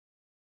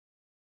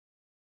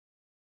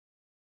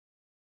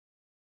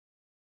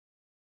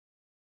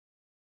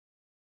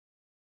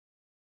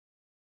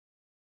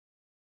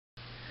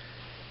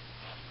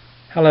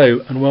Hello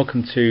and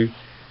welcome to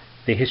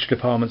the History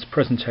Department's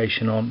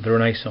presentation on the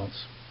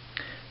Renaissance.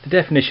 The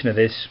definition of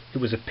this: it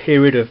was a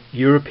period of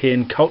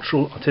European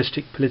cultural,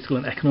 artistic, political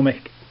and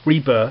economic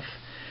rebirth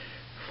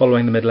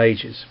following the Middle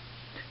Ages,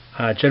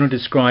 generally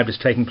described as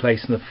taking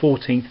place in the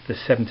 14th to the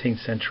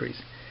 17th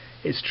centuries.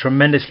 It's a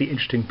tremendously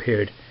interesting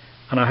period,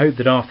 and I hope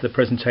that after the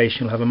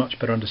presentation you'll have a much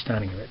better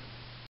understanding of it.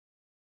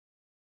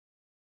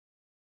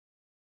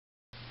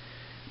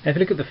 Now, if you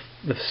look at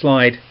the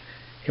slide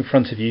in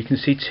front of you, you can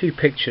see two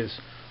pictures.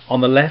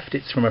 On the left,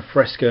 it's from a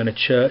fresco in a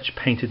church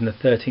painted in the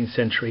 13th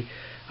century,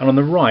 and on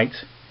the right,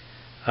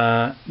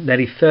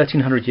 nearly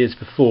 1300 years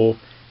before,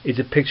 is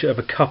a picture of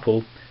a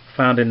couple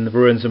found in the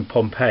ruins of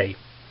Pompeii.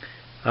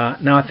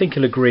 Now, I think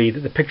you'll agree that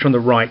the picture on the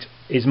right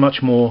is much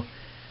more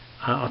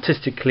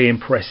artistically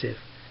impressive.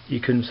 You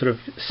can sort of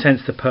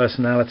sense the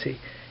personality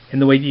in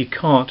the way that you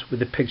can't with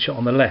the picture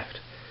on the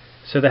left.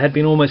 So there had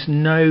been almost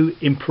no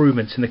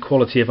improvements in the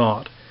quality of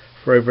art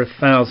for over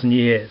 1,000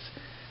 years.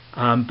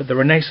 But the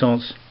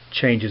Renaissance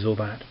changes all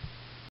that.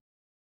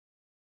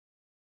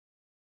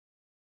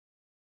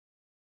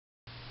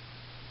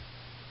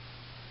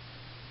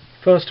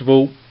 First of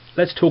all,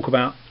 let's talk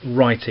about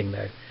writing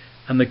though,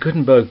 and the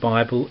Gutenberg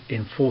Bible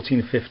in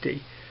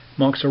 1450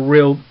 marks a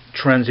real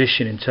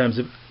transition in terms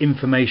of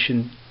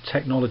information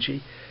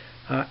technology.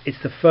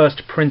 It's the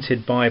first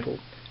printed Bible,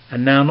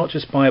 and now not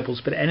just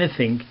Bibles but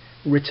anything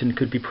written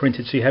could be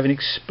printed, so you have an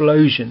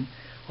explosion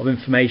of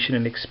information,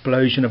 an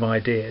explosion of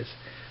ideas.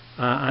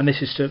 And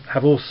this is to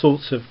have all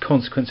sorts of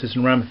consequences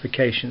and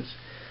ramifications,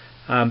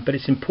 but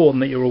it's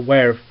important that you're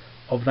aware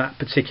of that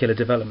particular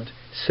development,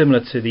 similar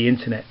to the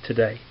internet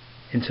today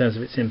in terms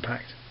of its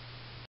impact.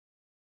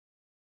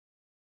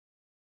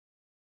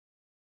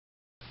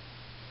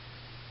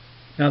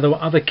 Now, there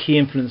were other key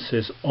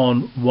influences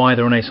on why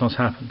the Renaissance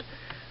happened,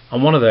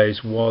 and one of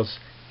those was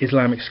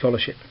Islamic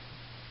scholarship.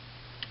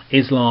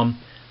 Islam,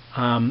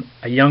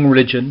 a young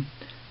religion,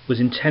 was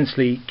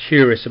intensely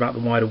curious about the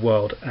wider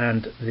world,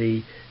 and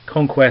the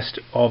conquest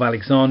of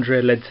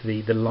Alexandria led to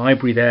the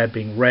library there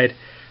being read,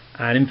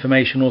 and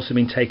information also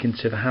being taken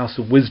to the House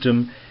of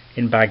Wisdom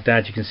in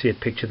Baghdad. You can see a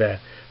picture there.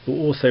 There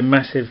were also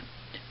massive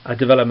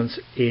developments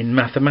in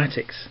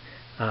mathematics,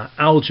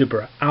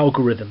 algebra,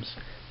 algorithms,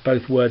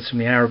 both words from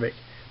the Arabic,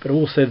 but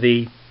also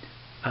the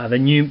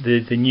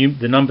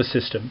number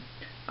system,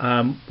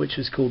 which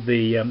was called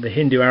the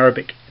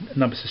Hindu-Arabic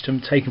number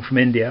system, taken from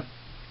India.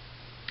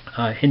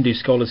 Hindu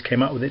scholars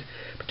came up with it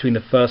between the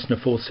 1st and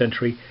the 4th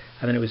century,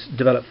 and then it was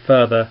developed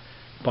further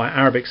by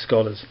Arabic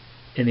scholars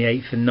in the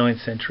 8th and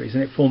 9th centuries,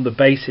 and it formed the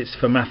basis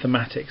for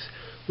mathematics,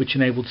 which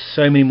enabled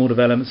so many more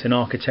developments in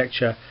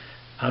architecture,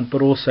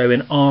 but also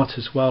in art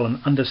as well,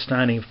 and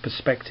understanding of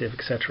perspective,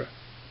 etc.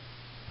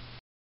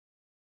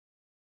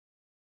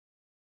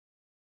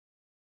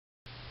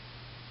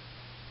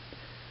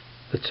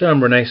 The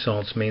term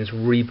Renaissance means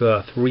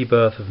rebirth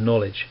of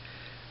knowledge,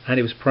 and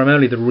it was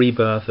primarily the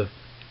rebirth of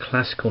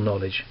classical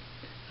knowledge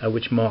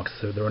which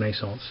marks the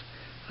Renaissance.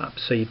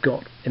 So you've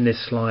got in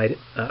this slide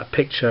a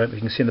picture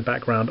you can see in the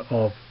background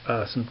of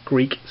some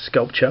Greek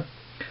sculpture,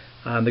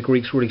 and the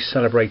Greeks really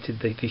celebrated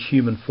the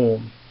human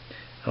form.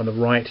 On the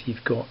right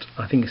you've got,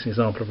 I think it's an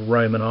example of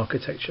Roman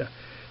architecture.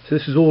 So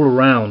this is all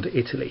around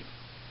Italy,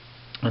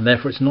 and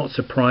therefore it's not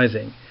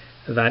surprising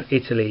that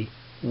Italy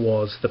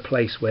was the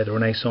place where the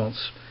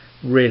Renaissance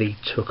really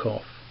took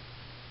off.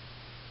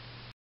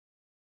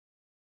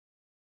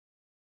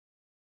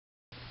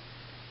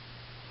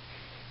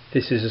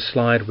 This is a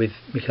slide with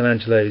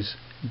Michelangelo's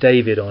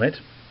David on it,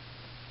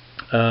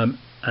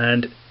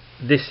 and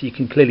this you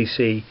can clearly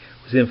see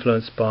was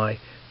influenced by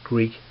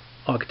Greek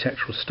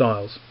architectural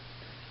styles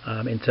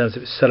in terms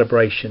of its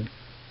celebration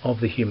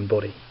of the human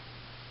body.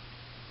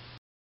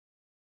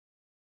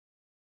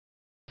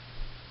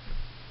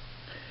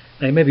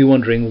 Now you may be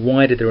wondering,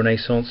 why did the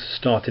Renaissance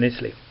start in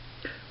Italy?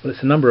 Well,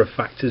 it's a number of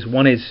factors.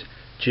 One is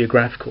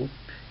geographical.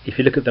 If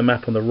you look at the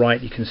map on the right,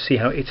 you can see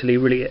how Italy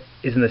really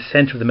is in the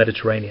centre of the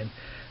Mediterranean,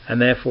 and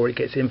therefore it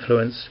gets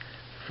influence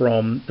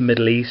from the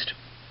Middle East,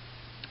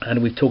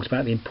 and we've talked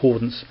about the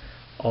importance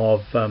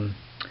of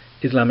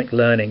Islamic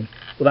learning.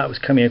 Well, that was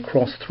coming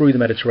across through the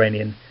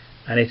Mediterranean,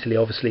 and Italy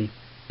obviously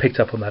picked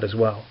up on that as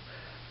well.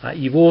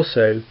 You've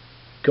also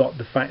got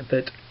the fact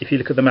that if you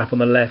look at the map on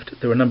the left,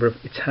 there are a number of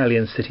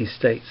Italian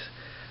city-states,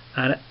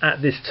 and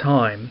at this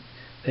time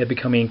they're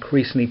becoming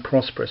increasingly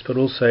prosperous, but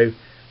also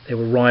they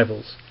were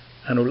rivals,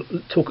 and we'll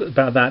talk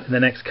about that in the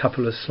next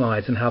couple of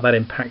slides and how that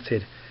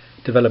impacted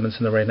developments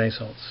in the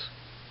Renaissance.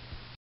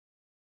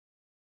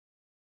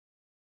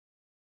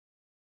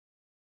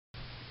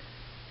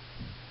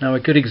 Now,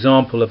 a good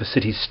example of a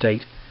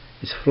city-state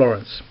is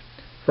Florence.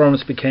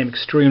 Florence became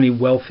extremely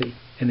wealthy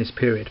in this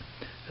period,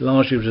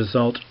 largely as a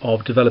result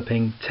of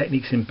developing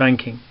techniques in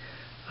banking,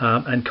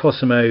 and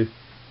Cosimo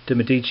de'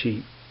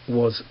 Medici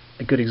was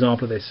a good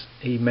example of this.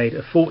 He made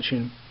a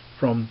fortune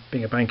from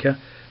being a banker,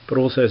 but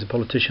also as a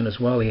politician as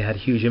well. He had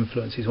huge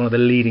influence. He's one of the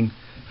leading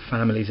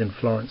families in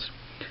Florence.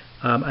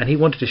 And he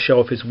wanted to show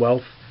off his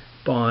wealth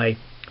by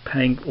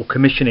paying or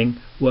commissioning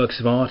works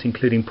of art,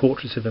 including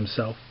portraits of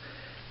himself.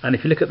 And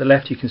if you look at the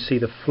left, you can see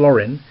the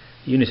florin,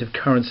 the unit of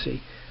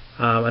currency.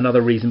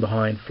 Another reason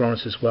behind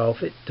Florence's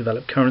wealth: it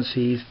developed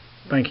currencies,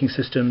 banking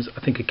systems.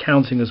 I think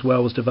accounting as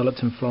well was developed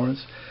in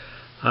Florence.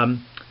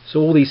 So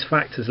all these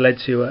factors led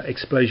to an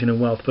explosion in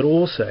wealth, but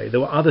also there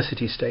were other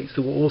city-states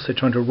that were also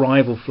trying to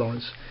rival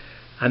Florence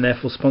and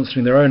therefore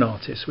sponsoring their own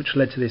artists, which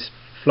led to this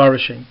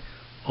flourishing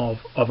of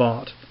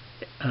art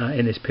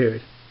in this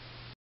period.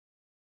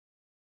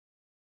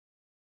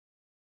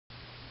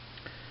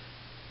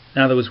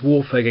 Now there was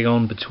warfare going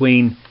on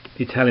between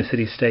the Italian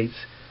city-states,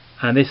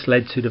 and this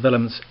led to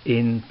developments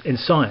in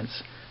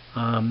science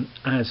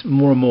as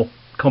more and more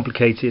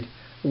complicated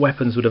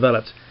weapons were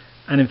developed.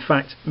 And in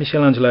fact,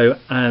 Michelangelo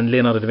and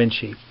Leonardo da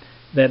Vinci,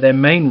 their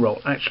main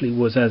role actually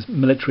was as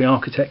military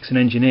architects and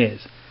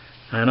engineers,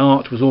 and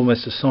art was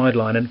almost a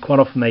sideline, and quite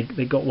often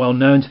they got well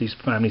known to these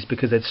families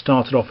because they'd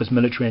started off as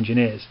military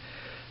engineers.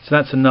 So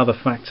that's another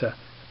factor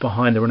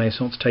behind the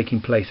Renaissance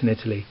taking place in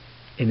Italy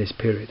in this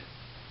period.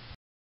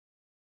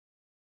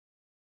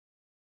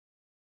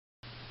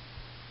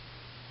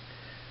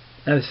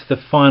 Now this is the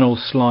final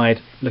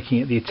slide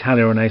looking at the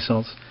Italian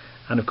Renaissance,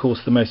 and of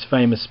course the most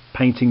famous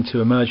painting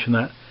to emerge from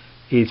that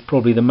is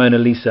probably the Mona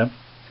Lisa,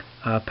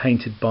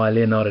 painted by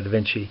Leonardo da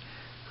Vinci,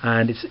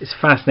 and it's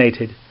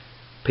fascinated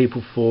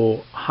people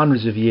for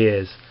hundreds of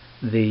years,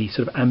 the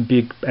sort of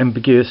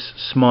ambiguous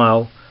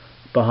smile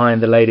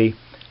behind the lady,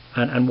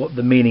 and what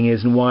the meaning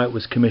is and why it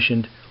was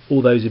commissioned.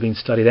 All those have been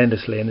studied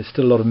endlessly, and there's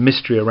still a lot of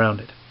mystery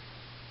around it.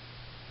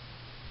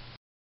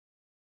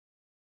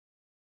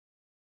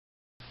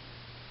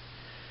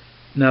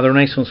 Now the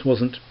Renaissance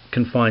wasn't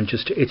confined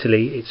just to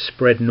Italy, it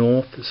spread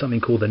north. There's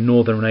something called the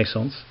Northern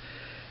Renaissance,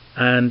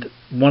 and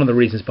one of the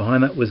reasons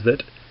behind that was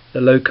that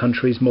the Low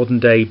Countries, modern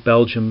day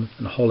Belgium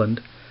and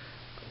Holland,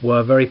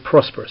 were very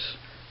prosperous,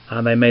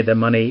 and they made their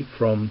money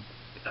from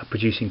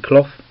producing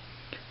cloth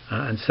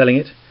and selling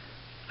it,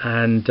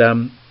 and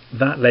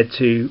that led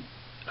to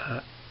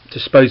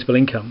disposable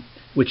income,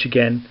 which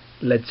again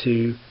led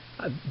to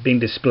being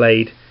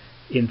displayed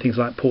in things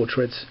like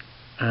portraits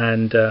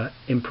and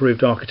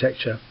improved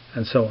architecture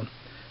and so on.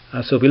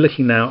 So we'll be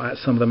looking now at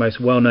some of the most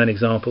well-known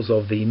examples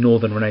of the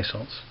Northern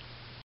Renaissance.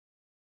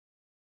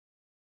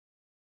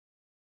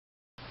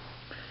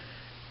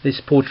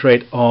 This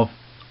portrait of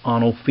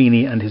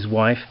Arnolfini and his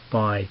wife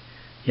by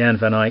Jan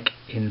van Eyck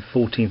in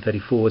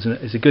 1434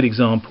 is a good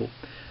example,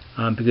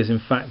 because in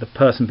fact the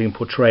person being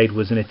portrayed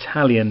was an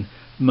Italian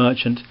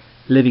merchant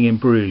living in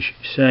Bruges,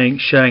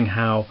 showing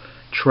how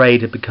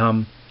trade had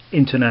become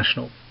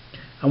international.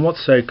 And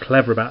what's so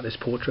clever about this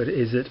portrait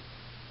is that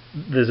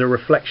there's a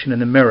reflection in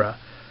the mirror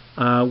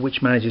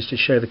which manages to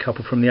show the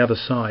couple from the other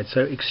side.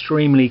 So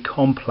extremely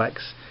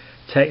complex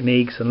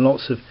techniques and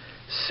lots of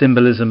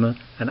symbolism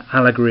and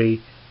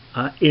allegory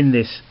in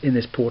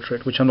this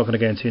portrait, which I'm not going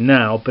to go into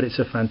now, but it's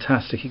a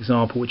fantastic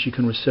example which you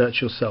can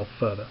research yourself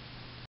further.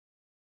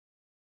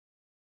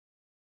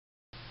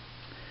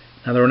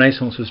 Now the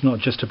Renaissance was not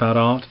just about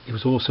art, it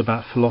was also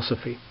about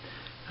philosophy,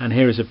 and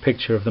here is a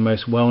picture of the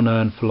most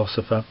well-known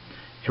philosopher,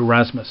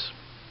 Erasmus.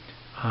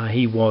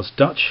 He was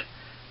Dutch,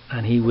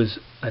 and he was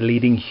a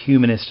leading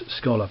humanist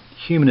scholar.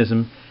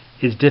 Humanism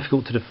is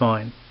difficult to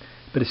define,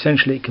 but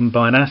essentially it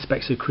combined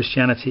aspects of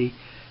Christianity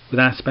with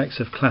aspects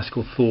of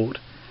classical thought,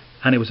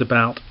 and it was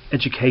about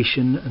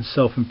education and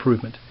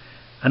self-improvement.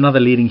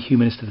 Another leading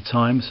humanist at the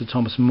time, Sir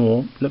Thomas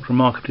More, looked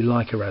remarkably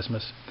like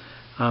Erasmus,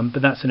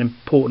 but that's an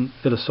important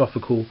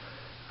philosophical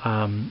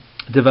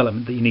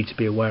development that you need to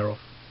be aware of.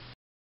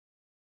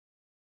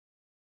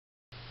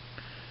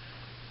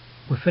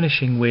 We're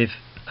finishing with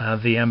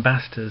The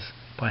Ambassadors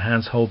by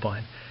Hans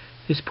Holbein.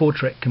 This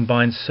portrait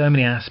combines so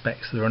many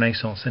aspects of the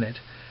Renaissance in it.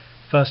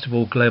 First of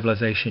all,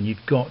 globalization.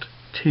 You've got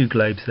two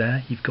globes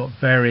there. You've got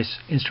various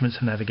instruments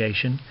of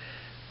navigation.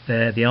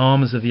 There, the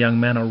arms of the young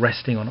men are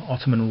resting on an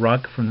Ottoman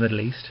rug from the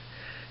Middle East.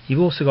 You've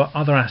also got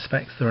other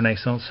aspects of the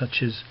Renaissance,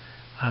 such as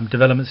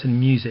developments in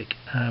music.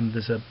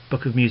 There's a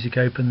book of music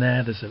open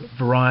there. There's a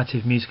variety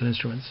of musical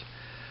instruments.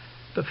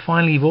 But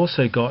finally, you've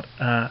also got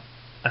a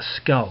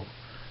skull,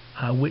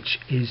 which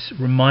is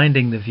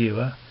reminding the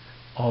viewer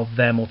of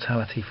their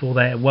mortality. For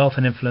their wealth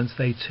and influence,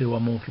 they too are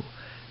mortal.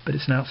 But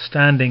it's an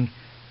outstanding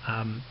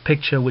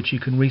picture which you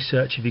can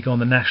research if you go on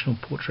the National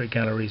Portrait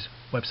Gallery's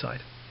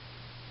website.